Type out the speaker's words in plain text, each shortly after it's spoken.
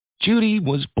Judy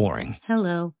was boring.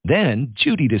 Hello. Then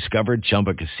Judy discovered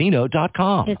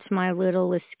ChumbaCasino.com. It's my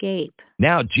little escape.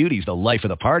 Now Judy's the life of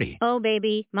the party. Oh,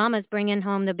 baby, mama's bringing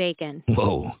home the bacon.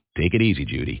 Whoa, take it easy,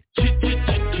 Judy.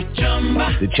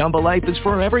 The Chumba life is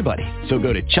for everybody. So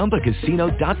go to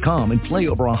ChumbaCasino.com and play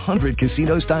over 100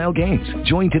 casino-style games.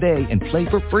 Join today and play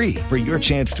for free for your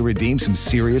chance to redeem some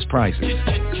serious prizes.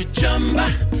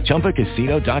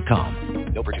 ChumbaCasino.com.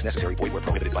 No purchase necessary. Void where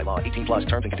prohibited by law. 18 plus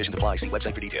terms and conditions apply. See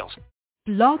website for details.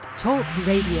 Blog Talk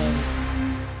Radio.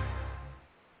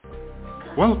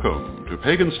 Welcome to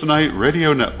Pagans Tonight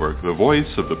Radio Network, the voice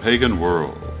of the pagan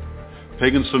world.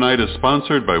 Pagans Tonight is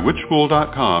sponsored by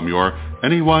witchschool.com, your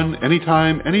anyone,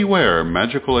 anytime, anywhere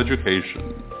magical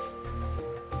education.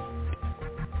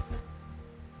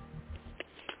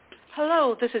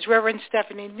 Hello, this is Reverend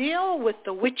Stephanie Neal with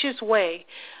The Witch's Way.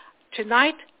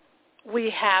 Tonight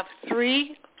we have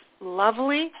 3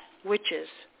 lovely witches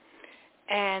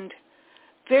and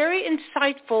very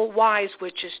insightful wise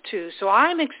witches too. So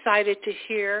I'm excited to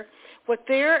hear what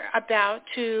they're about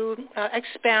to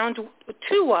expound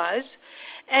to us.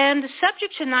 And the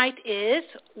subject tonight is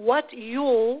what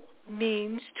Yule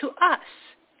means to us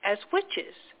as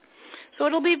witches. So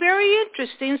it'll be very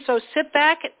interesting. So sit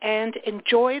back and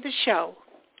enjoy the show.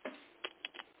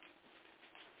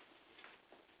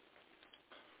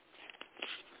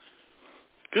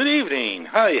 Good evening.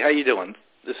 Hi, how you doing?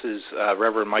 This is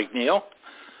Reverend Mike Neal.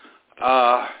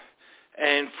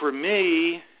 And for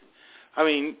me, I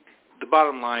mean, the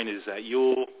bottom line is that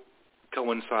Yule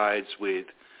coincides with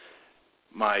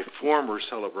my former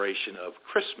celebration of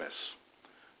Christmas,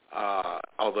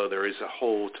 although there is a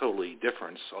whole totally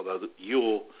difference, although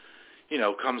Yule,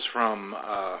 comes from,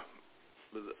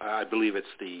 I believe it's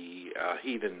the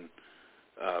heathen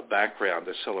background,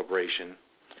 the celebration,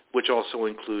 which also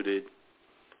included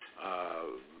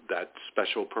that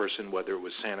special person, whether it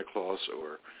was Santa Claus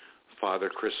or Father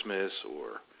Christmas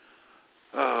or,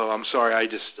 I'm sorry,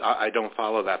 I don't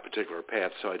follow that particular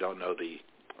path, so I don't know the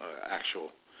actual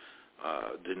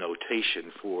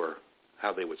denotation for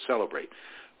how they would celebrate.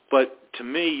 But to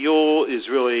me, Yule is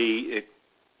it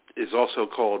is also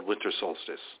called winter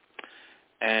solstice.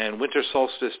 And winter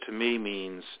solstice to me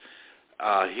means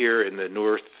here in the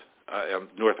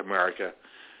North America,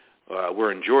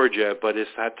 we're in Georgia, but it's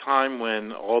that time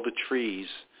when all the trees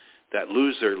that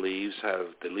lose their leaves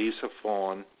the leaves have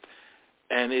fallen,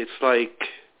 and it's like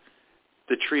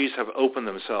the trees have opened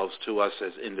themselves to us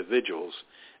as individuals,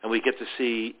 and we get to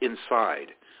see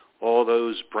inside all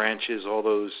those branches, all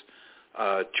those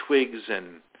twigs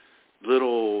and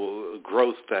little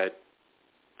growth that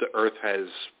the earth has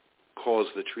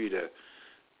caused the tree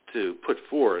to put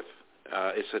forth.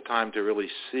 It's a time to really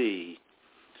see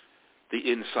the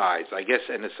insides, I guess,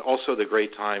 and it's also the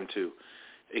great time to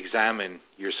examine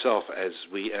yourself as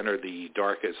we enter the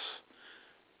darkest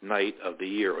night of the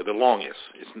year, or the longest.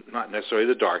 It's not necessarily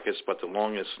the darkest, but the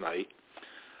longest night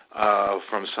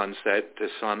from sunset to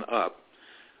sun up,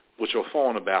 which will fall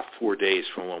in about 4 days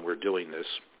from when we're doing this.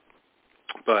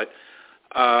 But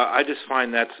I just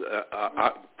find that's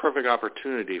a perfect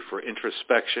opportunity for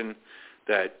introspection,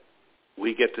 that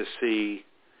we get to see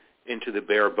into the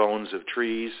bare bones of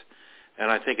trees. And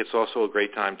I think it's also a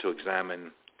great time to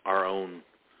examine our own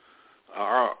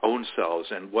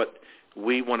selves and what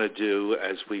we want to do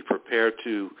as we prepare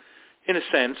to, in a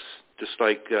sense, just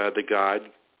like the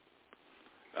God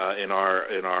in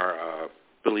our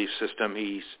belief system,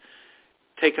 he's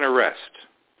taken a rest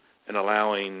and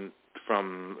allowing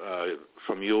from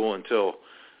Yule until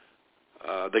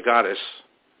the goddess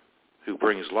who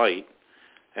brings light,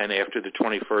 and after the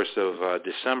 21st of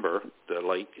December, the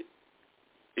light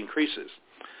increases,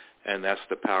 and that's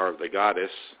the power of the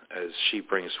goddess as she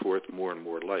brings forth more and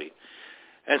more light.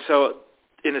 And so,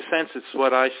 in a sense, it's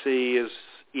what I see as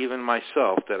even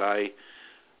myself, that I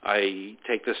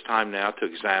take this time now to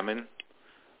examine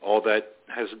all that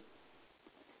has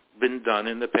been done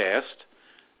in the past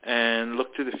and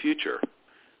look to the future.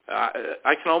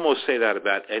 I can almost say that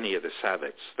about any of the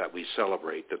Sabbats that we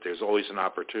celebrate, that there's always an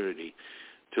opportunity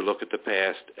to look at the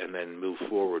past and then move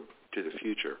forward to the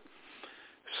future.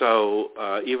 So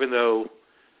even though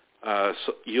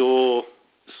Yule/winter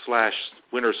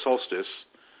solstice,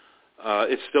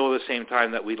 it's still the same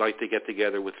time that we like to get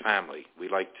together with family. We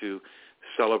like to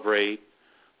celebrate.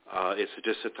 It's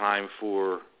just a time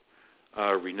for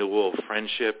renewal of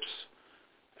friendships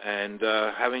and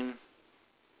having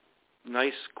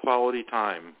nice quality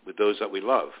time with those that we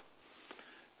love.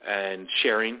 And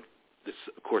sharing. It's,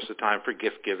 of course, a time for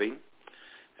gift giving.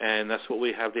 And that's what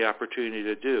we have the opportunity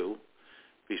to do,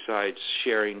 besides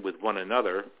sharing with one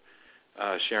another,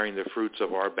 sharing the fruits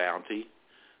of our bounty,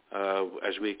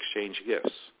 as we exchange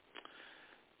gifts.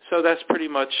 So that's pretty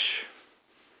much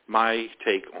my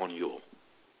take on Yule.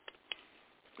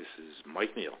 This is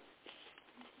Mike Neal.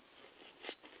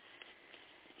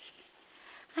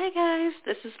 Hi, guys.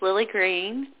 This is Lily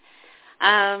Green.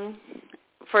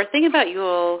 For a thing about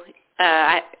Yule,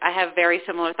 I have very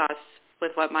similar thoughts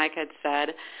with what Mike had said.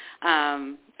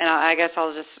 And I guess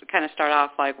I'll just kind of start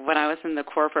off, like, when I was in the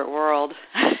corporate world,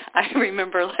 I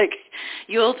remember, like,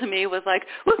 Yule to me was like,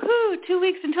 woohoo, 2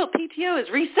 weeks until PTO is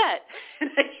reset, and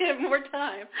I get more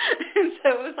time. And so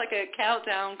it was like a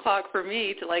countdown clock for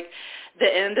me to, like,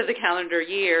 the end of the calendar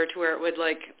year to where it would,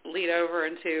 like, lead over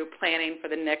into planning for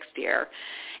the next year.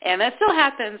 And that still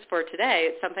happens for today.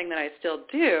 It's something that I still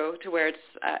do, to where it's,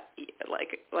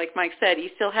 like Mike said, you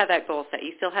still have that goal set.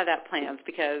 You still have that plans,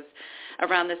 because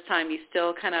around this time you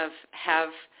still kind of have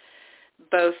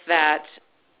both that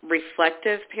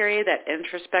reflective period, that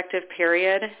introspective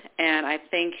period, and I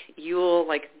think Yule,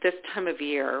 like this time of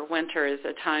year, winter is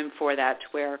a time for that, to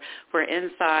where we're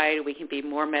inside, we can be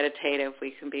more meditative,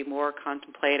 we can be more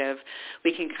contemplative,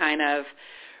 we can kind of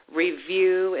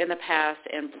review in the past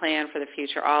and plan for the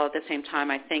future all at the same time.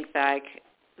 I think that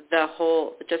the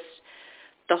whole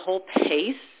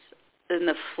pace and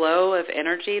the flow of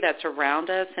energy that's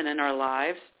around us and in our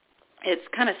lives, it's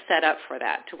kind of set up for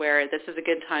that, to where this is a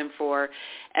good time for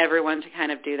everyone to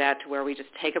kind of do that, to where we just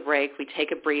take a break, we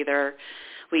take a breather,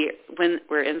 when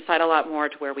we're inside a lot more,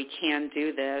 to where we can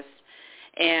do this.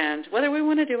 And whether we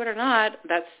want to do it or not,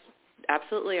 that's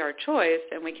absolutely our choice,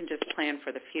 and we can just plan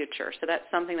for the future. So that's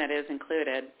something that is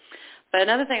included. But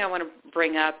another thing I want to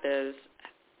bring up is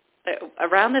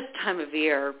around this time of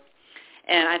year,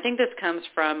 and I think this comes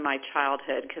from my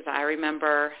childhood, because I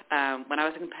remember when I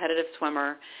was a competitive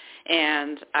swimmer,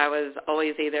 and I was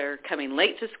always either coming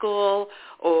late to school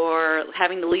or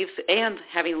having to leave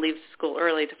school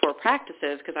early for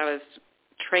practices, because I was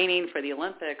training for the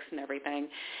Olympics and everything.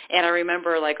 And I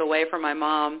remember, like, away from my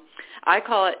mom, I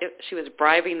call it, she was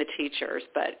bribing the teachers,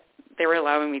 but they were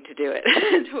allowing me to do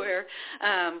it, to where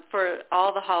for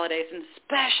all the holidays, and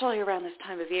especially around this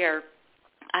time of year,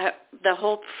 the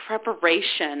whole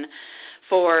preparation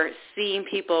for seeing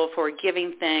people, for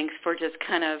giving thanks, for just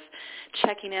kind of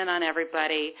checking in on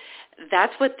everybody,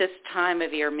 that's what this time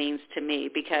of year means to me,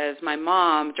 because my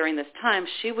mom, during this time,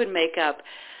 she would make up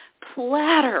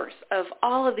platters of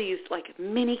all of these, like,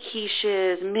 mini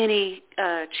quiches, mini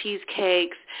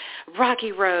cheesecakes,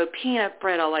 Rocky Road, peanut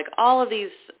brittle, like all of these,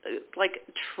 like,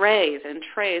 trays and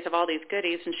trays of all these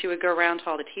goodies, and she would go around to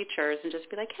all the teachers and just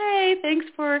be like, hey, thanks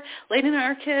for letting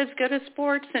our kids go to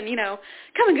sports and, you know,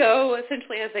 come and go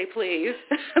essentially as they please,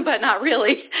 but not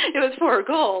really. It was for a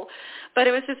goal. But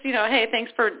it was just, you know, hey,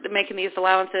 thanks for making these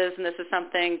allowances, and this is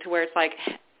something to where it's like,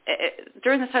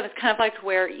 during this time, it's kind of like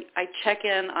where I check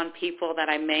in on people that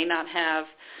I may not have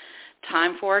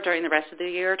time for during the rest of the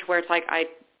year, to where it's like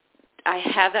I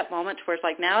have that moment to where it's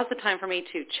like, now is the time for me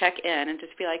to check in and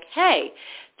just be like, hey,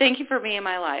 thank you for being in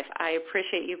my life. I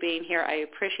appreciate you being here. I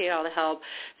appreciate all the help.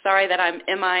 Sorry that I'm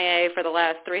MIA for the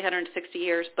last 360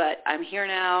 years, but I'm here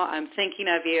now. I'm thinking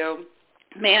of you.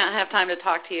 May not have time to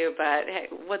talk to you, but hey,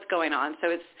 what's going on? So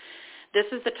this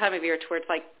is the time of year to where it's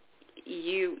like,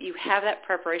 you have that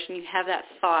preparation, you have that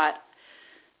thought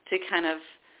to kind of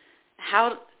how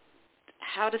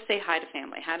to say hi to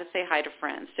family, how to say hi to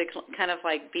friends, to kind of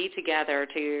like be together,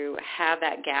 to have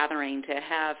that gathering, to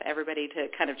have everybody to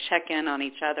kind of check in on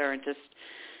each other and just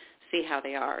see how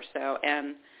they are. So,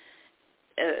 and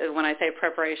when I say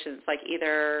preparation, it's like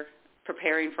either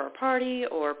preparing for a party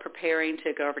or preparing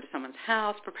to go over to someone's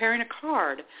house, preparing a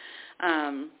card,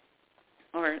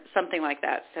 or something like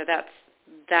that. So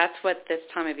that's what this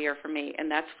time of year for me, and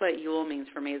that's what Yule means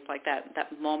for me, is like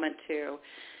that moment to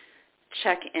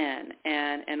check in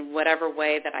and whatever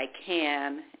way that I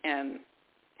can, and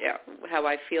how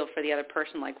I feel for the other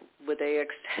person, like would they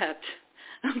accept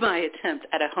my attempt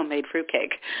at a homemade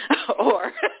fruitcake,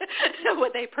 or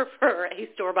would they prefer a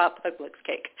store-bought Publix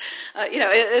cake?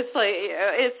 It's like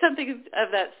it's something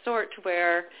of that sort, to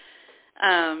where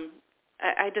I'm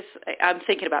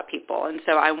thinking about people, and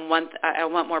so I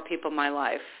want more people in my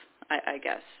life, I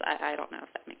guess. I don't know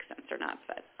if that makes sense or not,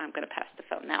 but I'm going to pass the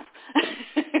phone now.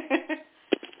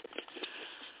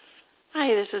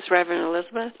 Hi, this is Reverend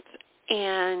Elizabeth,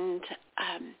 and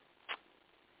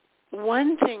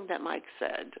one thing that Mike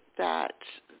said that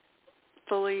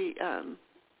fully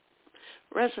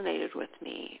resonated with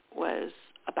me was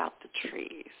about the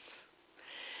trees.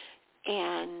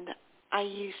 And I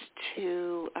used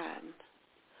to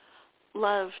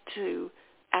love to,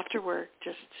 after work,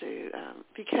 just to,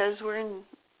 because we're in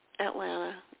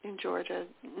Atlanta, in Georgia,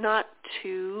 not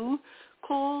too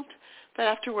cold, But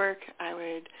after work, I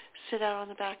would sit out on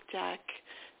the back deck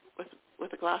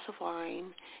with a glass of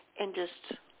wine and just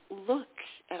look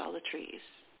at all the trees.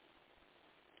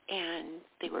 And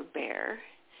they were bare,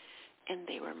 and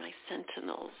they were my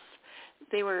sentinels.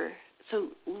 So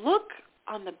look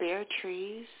on the bare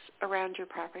trees around your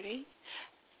property,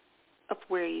 of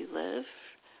where you live,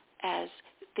 as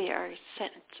they are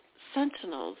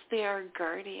sentinels. They are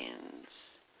guardians.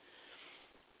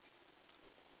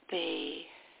 The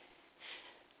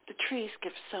trees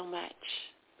give so much,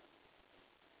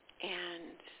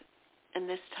 and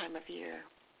this time of year,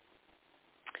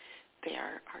 they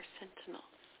are our sentinels,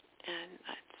 and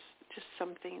that's just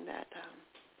something that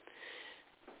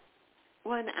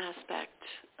one aspect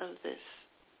of this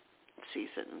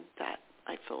season that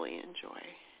I fully enjoy.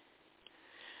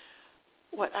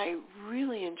 What I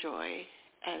really enjoy,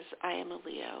 as I am a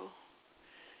Leo,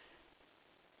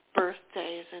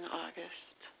 birthday is in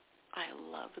August. I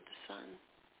love the sun.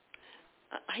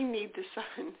 I need the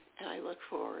sun, and I look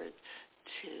forward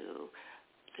to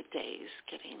the days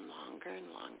getting longer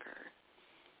and longer.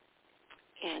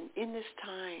 And in this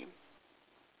time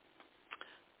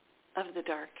of the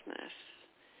darkness,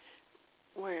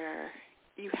 where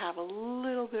you have a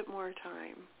little bit more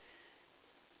time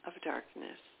of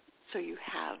darkness, so you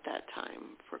have that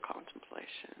time for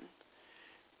contemplation,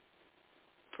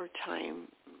 for time,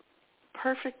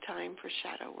 perfect time for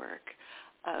shadow work,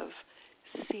 of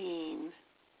seeing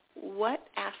what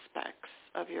aspects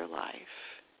of your life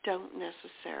don't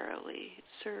necessarily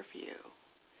serve you,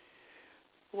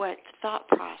 what thought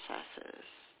processes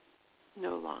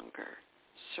no longer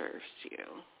serves you.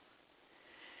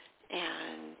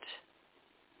 And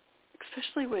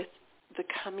especially with the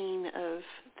coming of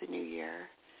the new year,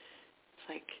 it's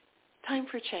like time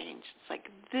for change. It's like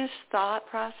this thought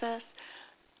process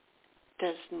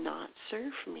does not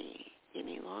serve me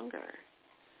any longer.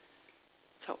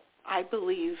 So I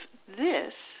believe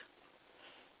this.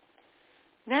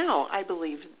 Now I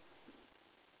believe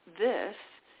this,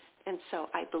 and so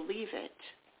I believe it.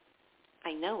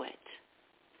 I know it,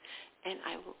 and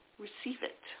I will receive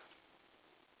it.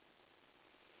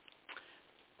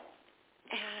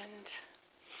 And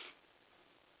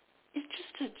it's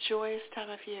just a joyous time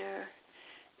of year.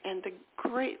 And the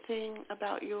great thing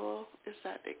about Yule is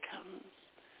that it comes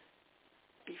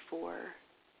before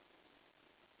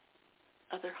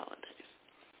other holidays.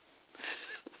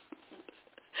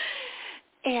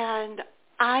 And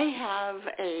I have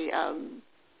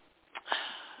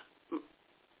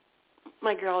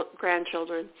my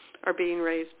grandchildren are being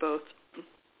raised both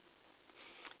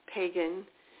pagan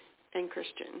and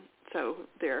Christian, so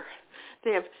they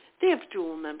have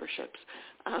dual memberships,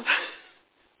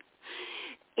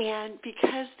 and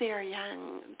because they are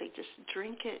young, they just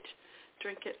drink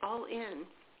it all in,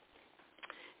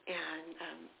 and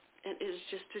it is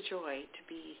just a joy to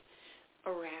be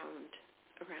around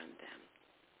them.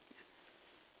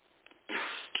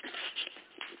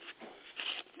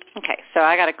 Okay, so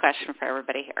I got a question for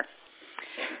everybody here.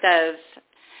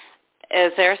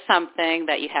 Is there something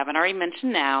that you haven't already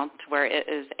mentioned now to where it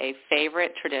is a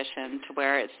favorite tradition, to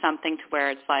where it's something to where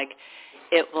it's like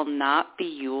it will not be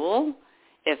Yule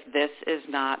if this is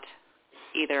not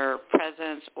either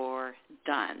present or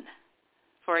done?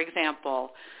 For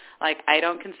example, like I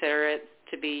don't consider it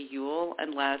to be Yule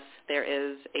unless there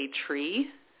is a tree,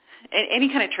 any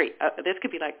kind of tree. This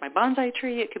could be like my bonsai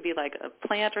tree. It could be like a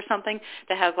plant or something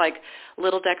that has like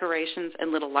little decorations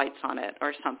and little lights on it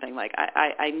or something. Like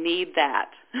I need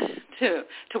that to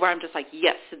where I'm just like,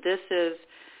 yes, this is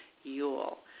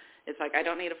Yule. It's like I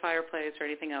don't need a fireplace or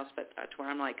anything else, but to where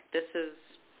I'm like, this is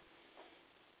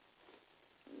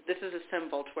a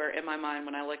symbol to where in my mind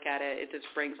when I look at it, it just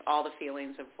brings all the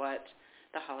feelings of what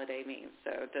the holiday means.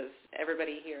 So does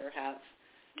everybody here have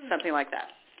something like that?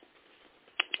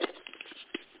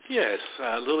 Yes,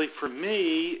 Lily, for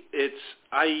me, it's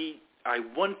I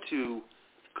want to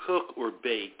cook or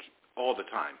bake all the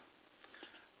time,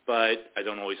 but I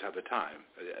don't always have the time.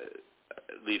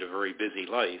 I lead a very busy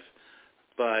life,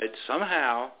 but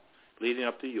somehow, leading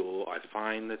up to Yule, I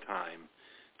find the time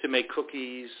to make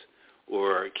cookies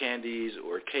or candies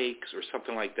or cakes or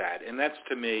something like that, and that's,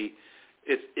 to me,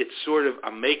 it's sort of,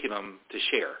 I'm making them to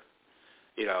share.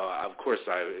 You know, of course,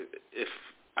 if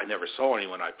I never saw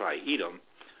anyone, I'd probably eat them.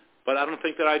 But I don't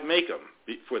think that I'd make them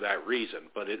for that reason.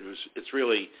 But it's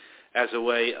really as a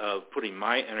way of putting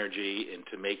my energy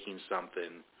into making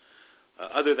something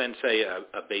other than, say,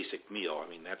 a basic meal. I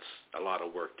mean, that's a lot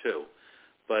of work too.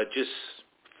 But just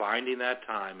finding that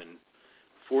time and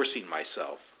forcing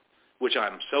myself, which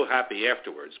I'm so happy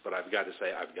afterwards. But I've got to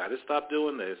say, I've got to stop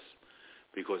doing this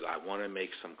because I want to make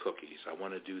some cookies. I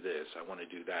want to do this. I want to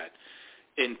do that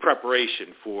in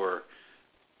preparation for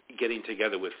getting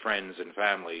together with friends and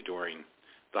family during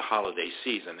the holiday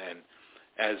season. And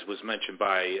as was mentioned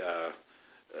by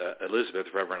Elizabeth,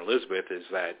 Reverend Elizabeth, is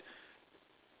that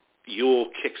Yule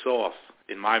kicks off,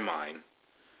 in my mind,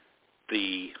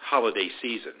 the holiday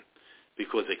season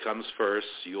because it comes first,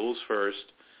 Yule's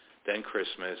first, then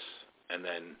Christmas, and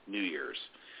then New Year's,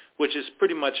 which is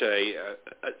pretty much a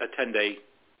 10-day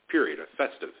period, a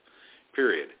festive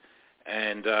period.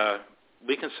 And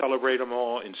we can celebrate them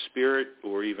all in spirit,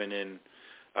 or even in,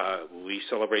 we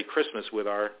celebrate Christmas with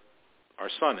our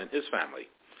son and his family.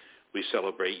 We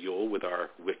celebrate Yule with our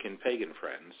Wiccan pagan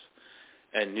friends.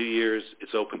 And New Year's,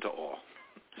 it's open to all.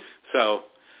 So,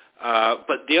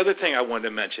 but the other thing I wanted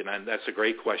to mention, and that's a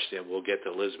great question, we'll get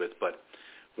to Elizabeth, but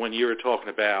when you were talking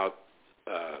about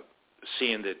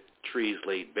seeing the trees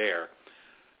laid bare,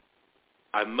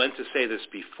 I meant to say this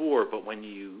before, but when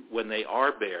they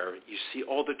are bare, you see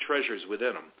all the treasures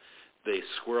within them. The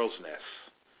squirrel's nests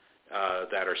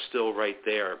that are still right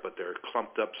there, but they're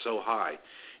clumped up so high.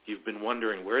 You've been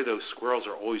wondering where those squirrels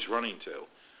are always running to.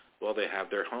 Well, they have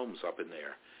their homes up in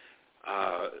there.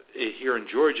 Here in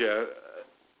Georgia,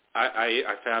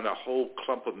 I found a whole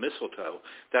clump of mistletoe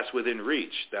that's within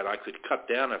reach that I could cut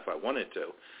down if I wanted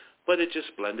to, but it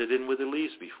just blended in with the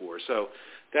leaves before. So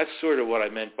that's sort of what I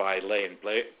meant by laying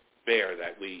bare,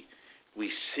 that we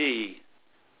see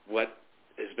what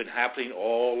has been happening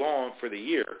all along for the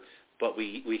year, but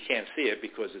we can't see it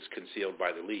because it's concealed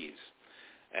by the leaves.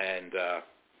 And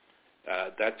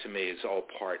that to me is all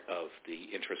part of the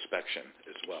introspection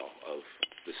as well of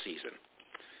the season.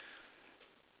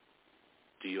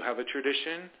 Do you have a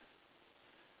tradition,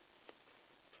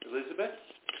 Elizabeth?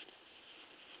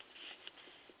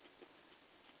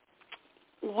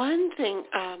 One thing,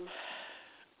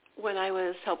 when I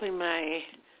was helping my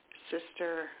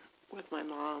sister with my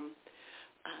mom,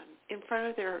 in front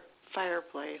of their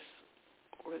fireplace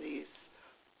were these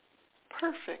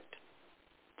perfect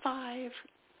 5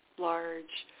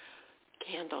 large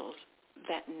candles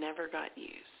that never got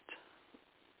used.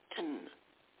 And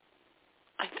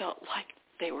I felt like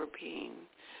they were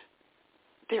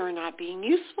not being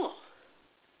useful.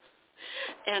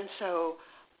 And so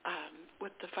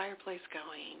with the fireplace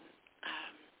going,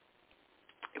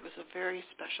 it was a very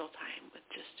special time with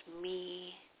just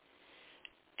me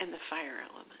and the fire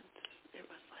element. It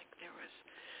was like there was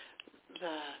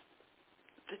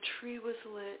the tree was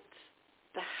lit,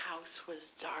 the house was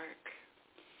dark,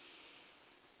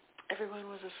 everyone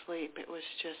was asleep. It was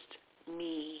just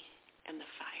me and the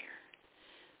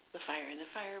fire in the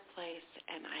fireplace,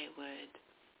 and I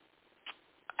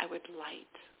would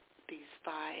light these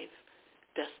 5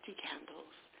 dusty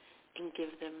candles and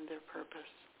give them their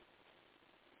purpose.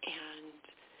 And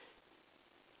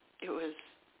it was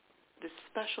this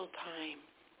special time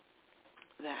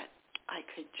that I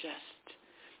could just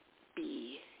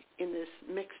be in this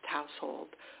mixed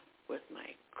household with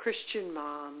my Christian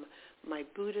mom, my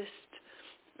Buddhist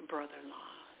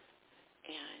brother-in-law,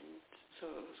 and so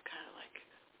it was kind of like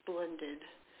blended.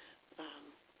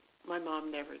 My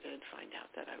mom never did find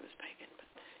out that I was pagan, but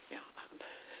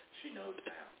she knows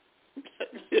now.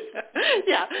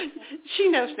 Yeah, she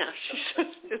knows now.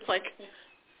 It's like,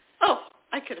 oh,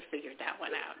 I could have figured that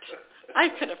one out.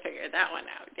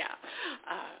 Yeah.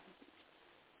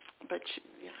 But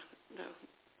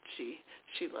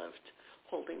she loved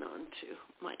holding on to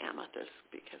my amethyst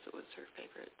because it was her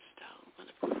favorite stone.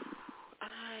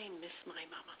 I miss my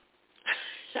mama.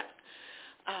 Yeah.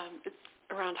 It's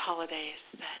around holidays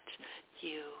that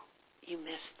you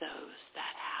miss those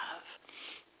that have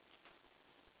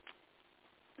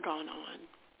gone on.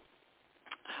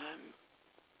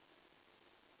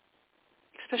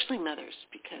 Especially mothers,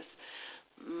 because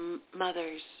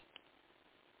mothers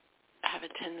have a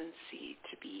tendency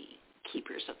to be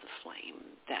keepers of the flame,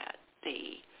 that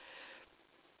they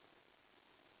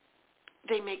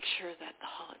make sure that the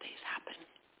holidays happen.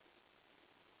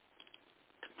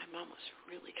 My mom was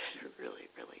really good, really,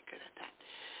 really good at that.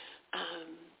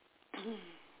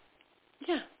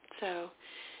 Yeah, so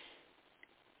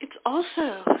it's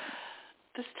also,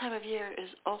 this time of year is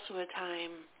also a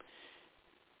time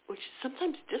which is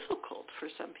sometimes difficult for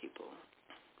some people.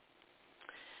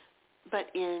 But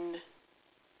in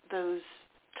those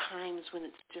times when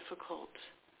it's difficult,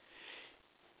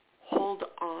 hold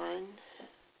on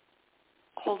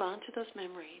to those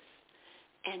memories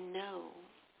and know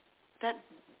that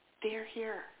they're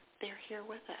here. They're here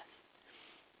with us.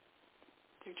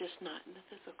 They're just not in the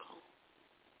physical.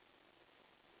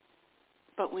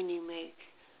 But when you make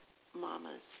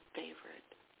Mama's favorite,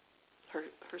 her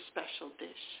special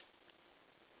dish,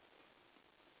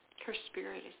 Her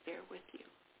spirit is there with you.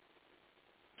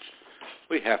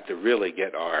 We have to really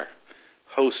get our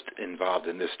host involved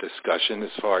in this discussion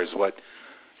as far as what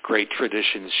great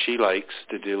traditions she likes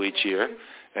to do each year.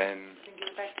 And give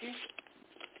it back to you.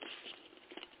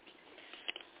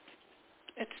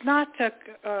 It's not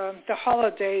the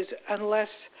holidays unless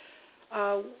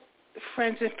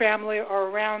friends and family are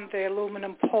around the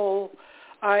aluminum pole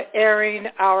airing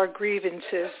our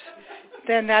grievances.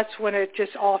 Then that's when it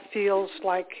just all feels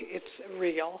like it's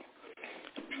real.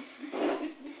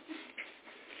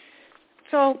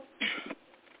 So,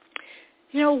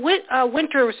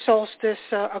 winter solstice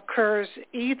occurs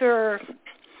either,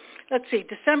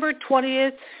 December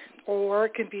 20th, or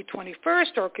it can be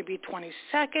 21st, or it could be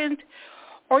 22nd,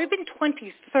 or even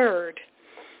 23rd.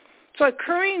 So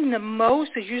occurring the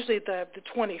most is usually the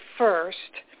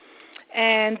 21st,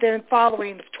 and then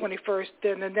following the 21st,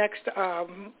 then the next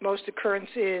most occurrence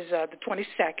is the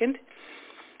 22nd.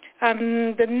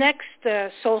 The next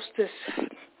solstice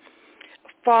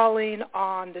falling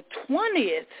on the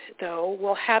 20th, though,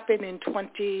 will happen in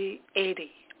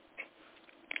 2080.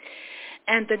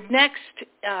 And the next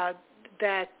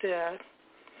that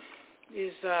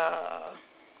is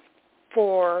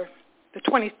for the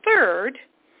 23rd,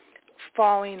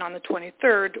 falling on the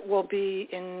 23rd, will be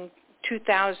in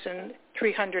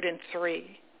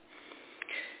 2303.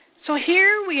 So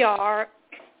here we are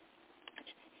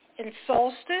in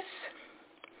solstice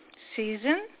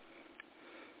season,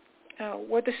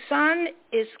 where the sun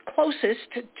is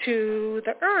closest to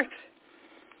the earth.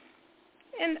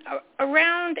 And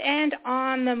around and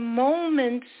on the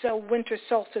moments winter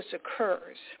solstice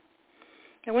occurs.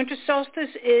 And winter solstice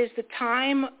is the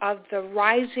time of the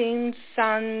rising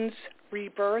sun's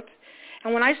rebirth.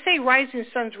 And when I say rising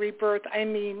sun's rebirth, I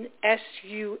mean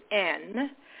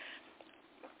S-U-N.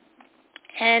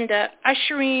 And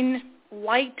ushering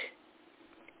light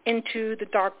into the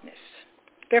darkness.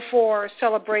 Therefore,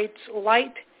 celebrates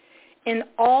light in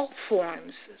all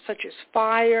forms, such as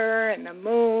fire and the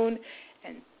moon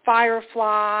and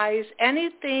fireflies,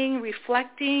 anything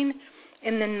reflecting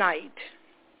in the night.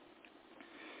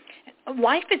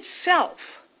 Life itself,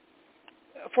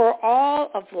 for all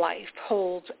of life,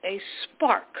 holds a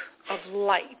spark of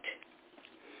light.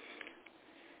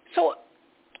 So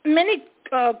many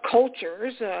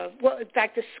cultures, in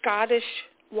fact, the Scottish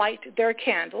light their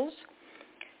candles.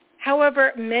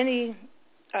 However, many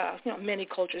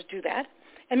cultures do that.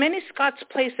 And many Scots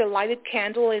place a lighted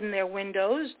candle in their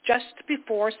windows just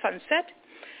before sunset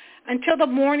until the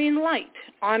morning light,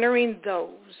 honoring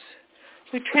those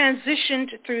who transitioned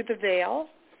through the veil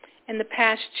in the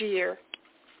past year.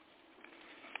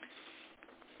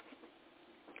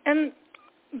 And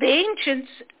the ancients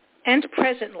and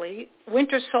presently,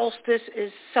 winter solstice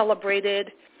is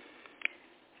celebrated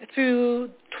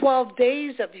through 12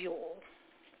 days of Yule,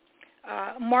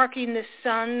 marking the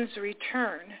sun's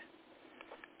return.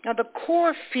 Now, the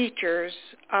core features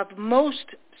of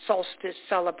most solstice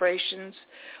celebrations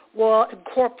will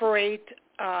incorporate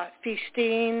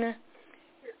feasting,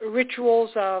 rituals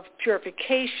of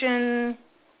purification,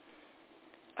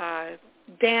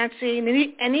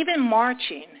 dancing, and even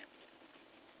marching.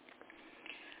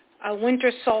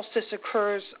 Winter solstice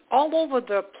occurs all over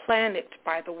the planet,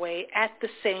 by the way, at the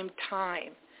same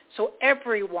time. So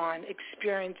everyone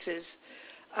experiences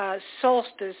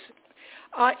solstice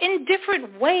in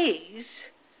different ways,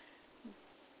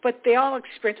 but they all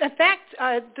experience. In fact,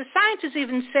 the scientists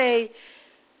even say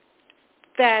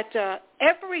that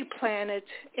every planet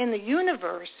in the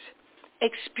universe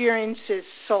experiences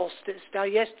solstice. Now,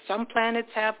 yes, some planets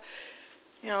have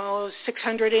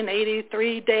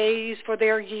 683 days for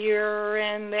their year,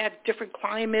 and they have different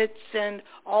climates, and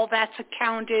all that's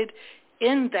accounted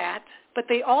in that. But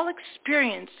they all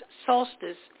experience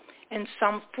solstice in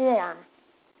some form.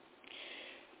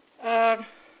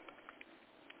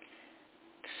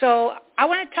 So I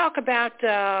want to talk about,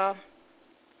 how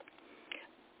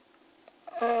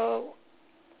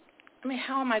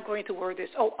am I going to word this?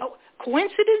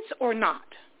 Coincidence or not?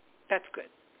 That's good.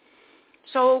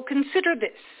 So consider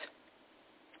this.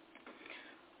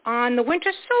 On the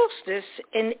winter solstice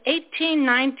in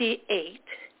 1898,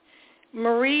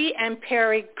 Marie and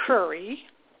Perry Curie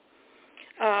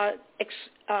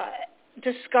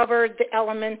discovered the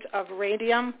element of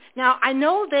radium. Now, I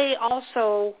know they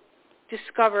also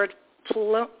discovered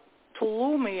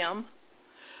polonium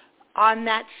on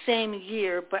that same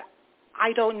year, but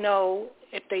I don't know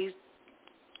if they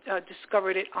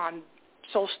discovered it on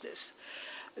solstice.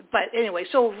 But anyway,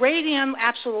 so radium,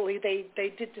 absolutely, they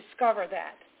did discover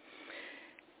that.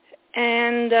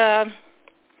 And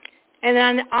And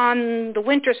then on the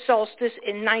winter solstice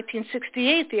in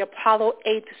 1968, the Apollo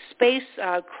 8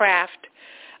 spacecraft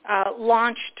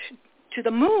launched to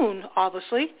the moon,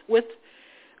 obviously, with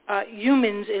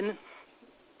humans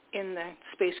in the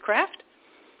spacecraft.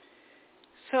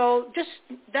 So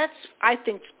that's I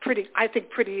think pretty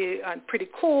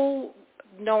cool,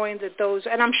 knowing that those,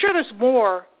 and I'm sure there's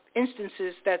more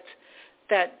instances that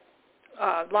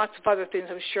lots of other things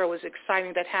I'm sure was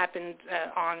exciting that happened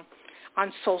on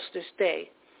Solstice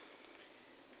Day.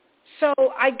 So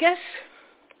I guess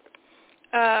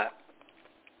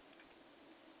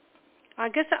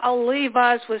I'll leave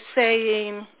us with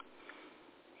saying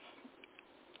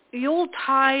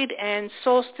Yuletide and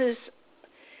solstice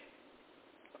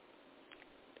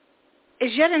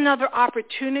is yet another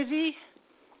opportunity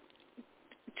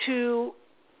to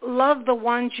love the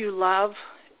ones you love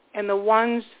and the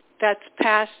ones that's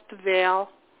past the veil,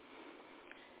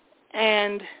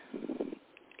 and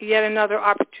yet another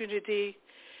opportunity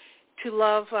to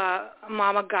love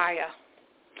Mama Gaia.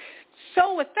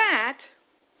 So with that,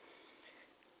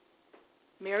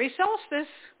 Merry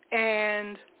Solstice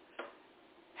and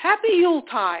Happy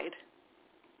Yuletide.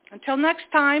 Until next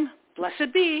time,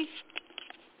 blessed be.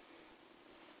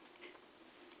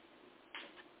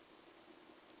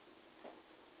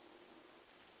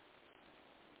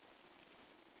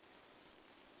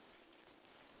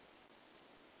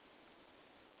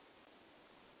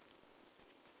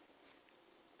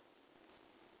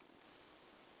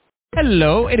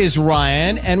 Hello, it is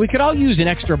Ryan, and we could all use an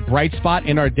extra bright spot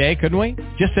in our day, couldn't we?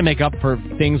 Just to make up for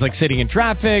things like sitting in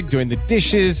traffic, doing the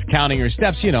dishes, counting your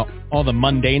steps, all the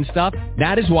mundane stuff.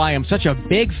 That is why I'm such a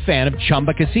big fan of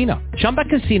Chumba Casino. Chumba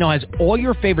Casino has all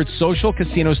your favorite social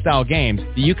casino-style games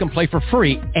that you can play for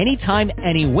free anytime,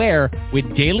 anywhere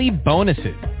with daily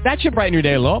bonuses. That should brighten your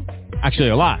day a little. Actually,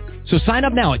 a lot. So sign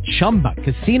up now at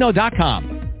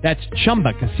ChumbaCasino.com. That's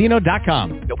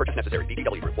ChumbaCasino.com. No purchase necessary.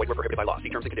 VGW Group. Void where prohibited by law. See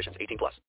terms and conditions. 18+.